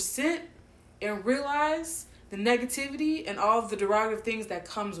 100% and realize the negativity and all of the derogative things that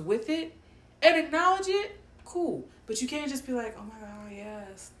comes with it and acknowledge it, cool. But you can't just be like, oh my God,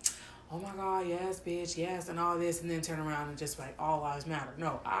 yes. Oh my God, yes, bitch, yes, and all this, and then turn around and just like, all lives matter.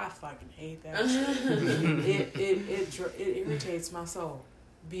 No, I fucking hate that shit. It irritates my soul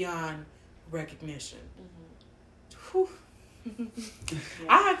beyond recognition. Whew.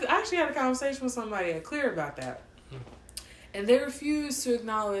 I actually had a conversation with somebody at Clear about that. And they refused to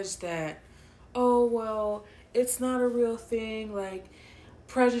acknowledge that, oh, well, it's not a real thing. Like,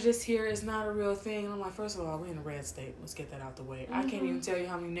 prejudice here is not a real thing. And I'm like, first of all, we're in a red state. Let's get that out the way. I can't even tell you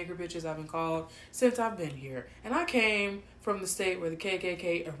how many nigger bitches I've been called since I've been here. And I came from the state where the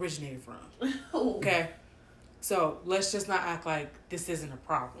KKK originated from. Okay? So let's just not act like this isn't a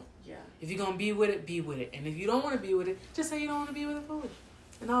problem. Yeah. If you're going to be with it, be with it. And if you don't want to be with it, just say you don't want to be with it fully.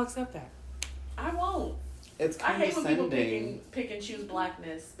 And I'll accept that. I won't. It's I hate when people condescending. pick and choose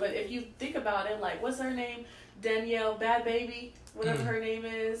blackness. But if you think about it, like, what's her name? Danielle Bad Baby, whatever her name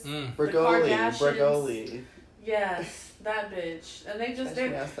is. Bergoli. Yes, that bitch. And they just,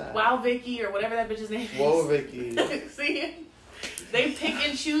 Actually, ask that. Wow Vicky or whatever that bitch's name is. Whoa, Vicky. See? They pick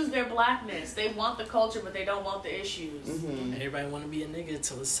and choose their blackness. They want the culture, but they don't want the issues. Mm-hmm. Everybody want to be a nigga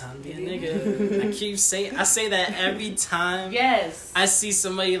till it's time to be a nigga. I say that every time. Yes. I see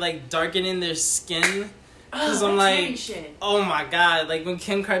somebody like darkening their skin. Because Oh, I'm that like, tanning shit. oh my God, like when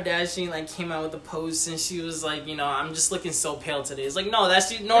Kim Kardashian like came out with a post and she was like, you know, I'm just looking so pale today. It's like, no,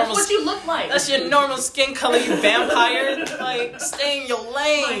 that's your normal. That's what you look like. That's your normal skin color, you vampire. Like, stay in your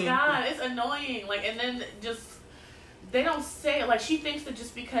lane. Oh my God, it's annoying. Like, and then just, they don't say it. Like, she thinks that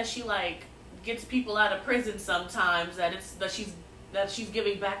just because she like gets people out of prison sometimes that she's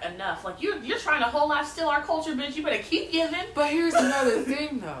giving back enough. Like, you're trying to whole lot steal our culture, bitch. You better keep giving. But here's another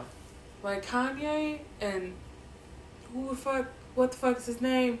thing, though. Like Kanye and what the fuck is his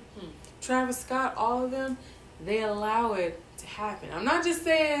name? Travis Scott, all of them, they allow it to happen. I'm not just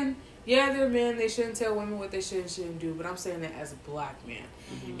saying, yeah, they're men, they shouldn't tell women what they should and shouldn't do, but I'm saying that as a black man.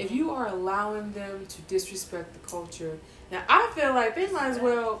 Mm-hmm. If you are allowing them to disrespect the culture, now I feel like they might as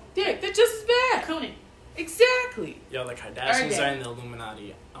well, they're just as bad. Cooning. Exactly. Yo, the Kardashians are in the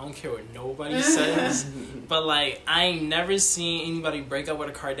Illuminati. I don't care what nobody says, but like I ain't never seen anybody break up with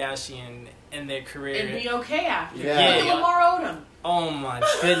a Kardashian in their career And be okay after. Yeah. Look at Lamar Odom. Oh my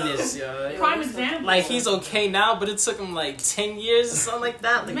goodness, yo. Prime example. Like, he's okay now, but it took him like 10 years or something like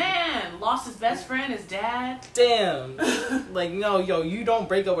that. Like, man, lost his best friend, his dad. damn. Like, no, yo, you don't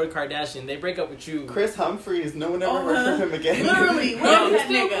break up with a Kardashian. They break up with you. Chris Humphries, no one ever heard from him again. Literally, what is that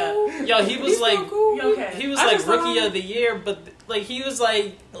nigga? Yo, he was like, Okay. he was like rookie of the year, but like he was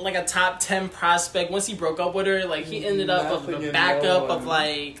like a top 10 prospect. Once he broke up with her, like he ended up with a backup of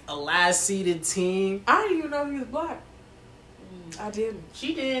like a last seeded team. I didn't even know he was black. I didn't.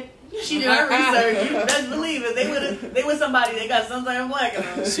 She did. She did her research. You best believe it. They were somebody that got something black in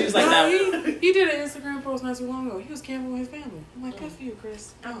them. She was like that. He did an Instagram post not too long ago. He was camping with his family. I'm like, good for you,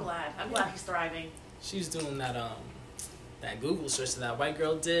 Chris. I'm glad he's thriving. She's doing that Google search that white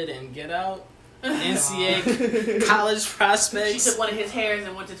girl did and Get Out. NCAA college prospects. She took one of his hairs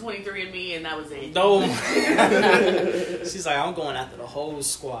and went to 23andMe, and that was it. No. She's like, I'm going after the whole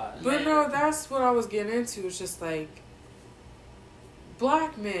squad. But no, that's what I was getting into. It's just like,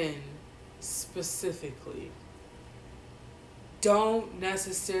 black men specifically don't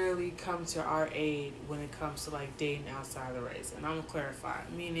necessarily come to our aid when it comes to like dating outside the race. And I'm gonna clarify.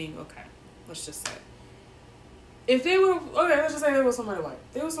 Meaning, okay, let's just say, if they were, okay, let's just say there was somebody white.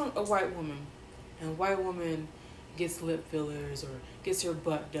 There was a white woman, and a white woman gets lip fillers or gets her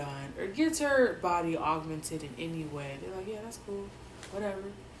butt done or gets her body augmented in any way. They're like, yeah, that's cool, whatever.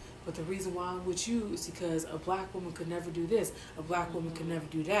 But the reason why I'm with you is because a black woman could never do this. A black woman could never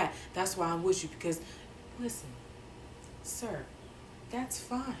do that. That's why I'm with you. Because, listen, sir, that's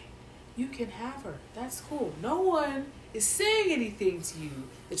fine. You can have her. That's cool. No one is saying anything to you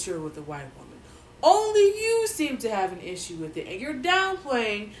that you're with a white woman. Only you seem to have an issue with it. And you're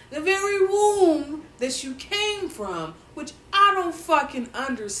downplaying the very womb that you came from, which I don't fucking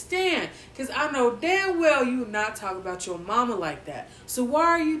understand. Because I know damn well you not talk about your mama like that. So why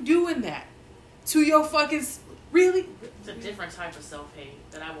are you doing that? To your fucking... Really? It's a different type of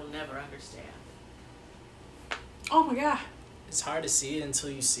self-hate that I will never understand. Oh my God. It's hard to see it until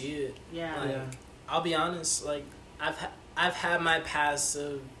you see it. Yeah. Like, I'll be honest, like, I've had my past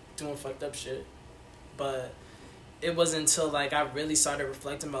of doing fucked up shit. But it wasn't until, like, I really started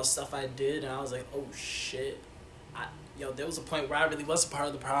reflecting about stuff I did, and I was like, oh, shit. There was a point where I really was a part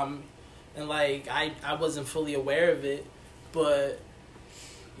of the problem, and, like, I wasn't fully aware of it, but,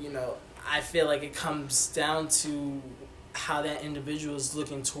 you know, I feel like it comes down to how that individual is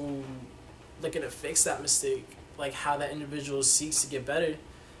looking to fix that mistake, like, how that individual seeks to get better,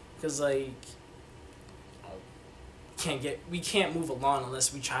 because, like, we can't move along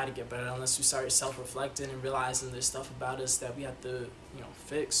unless we try to get better, unless we start self-reflecting and realizing there's stuff about us that we have to,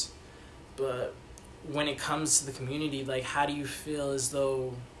 fix. But when it comes to the community, like, how do you feel as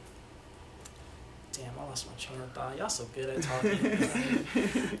though... Damn, I lost my train of thought. Y'all so good at talking.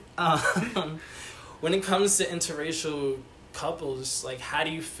 When it comes to interracial couples, like, how do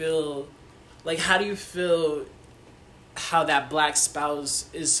you feel how that black spouse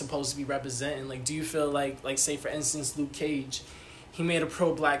is supposed to be representing? Like, do you feel like say for instance Luke Cage, he made a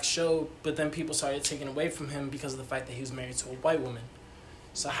pro-black show, but then people started taking away from him because of the fact that he was married to a white woman.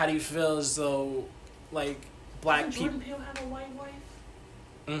 So how do you feel as though, like, black people... Jordan Peele have a white wife?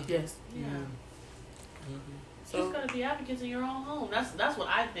 Mm-hmm. Yes. Yeah. Mm-hmm. So you've got to be advocates in your own home. That's what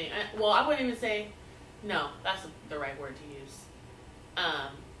I think. Well, I wouldn't even say... No, that's the right word to use.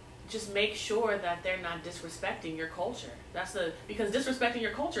 Just make sure that they're not disrespecting your culture. Because disrespecting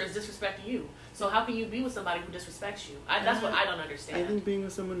your culture is disrespecting you. So how can you be with somebody who disrespects you? That's what I don't understand. I think being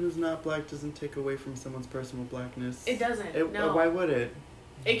with someone who's not black doesn't take away from someone's personal blackness. It doesn't. No. Why would it?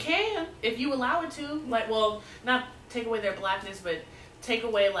 It can, if you allow it to. Like, well, not take away their blackness, but take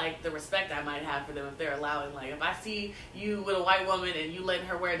away, like, the respect I might have for them if they're allowing. Like, if I see you with a white woman and you letting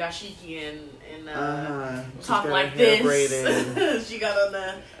her wear dashiki and talk like this, she got on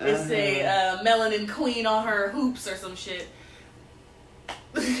the, say, melanin queen on her hoops or some shit.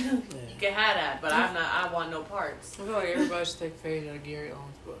 You can have that, but I want no parts. I feel like everybody should take a page out of Gary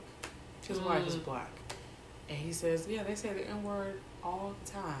Owen's book. His wife is black. And he says, yeah, they say the N-word all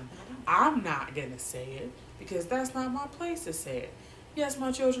the time. I'm not going to say it because that's not my place to say it. Yes,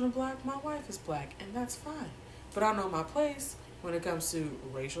 my children are black, my wife is black, and that's fine. But I know my place when it comes to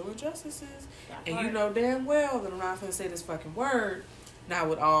racial injustices. And you know damn well that I'm not going to say this fucking word. Not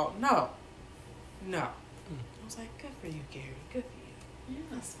with all, no. I was like, good for you, Gary. Good for you. Yeah.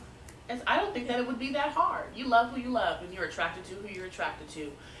 That's fine. I don't think that it would be that hard. You love who you love, and you're attracted to who you're attracted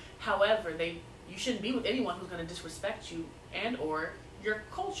to. However, you shouldn't be with anyone who's going to disrespect you and or your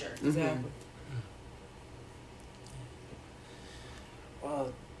culture. Exactly.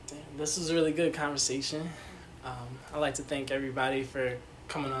 Well, this was a really good conversation. I'd like to thank everybody for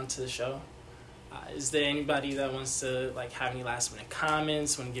coming on to the show. Is there anybody that wants to like have any last minute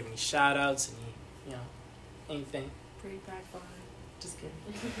comments? Want to give any shout outs? Any, anything? Bring back fine. Just kidding.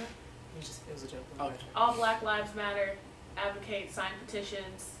 It was a joke. Okay. All Black Lives Matter. Advocate, sign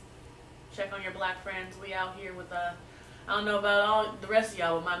petitions. Check on your black friends. We out here with I don't know about all the rest of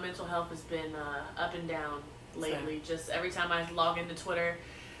y'all, but my mental health has been up and down lately. Same. Just every time I log into Twitter,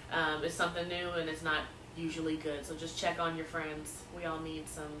 it's something new and it's not usually good. So just check on your friends. We all need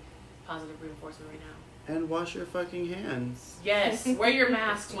some positive reinforcement right now. And wash your fucking hands. Yes, wear your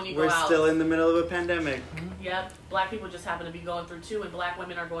masks when you go We're out. still in the middle of a pandemic. Yep, black people just happen to be going through 2, and black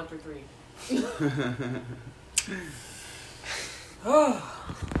women are going through 3.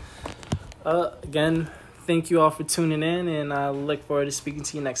 Again, thank you all for tuning in, and I look forward to speaking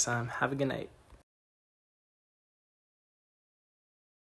to you next time. Have a good night.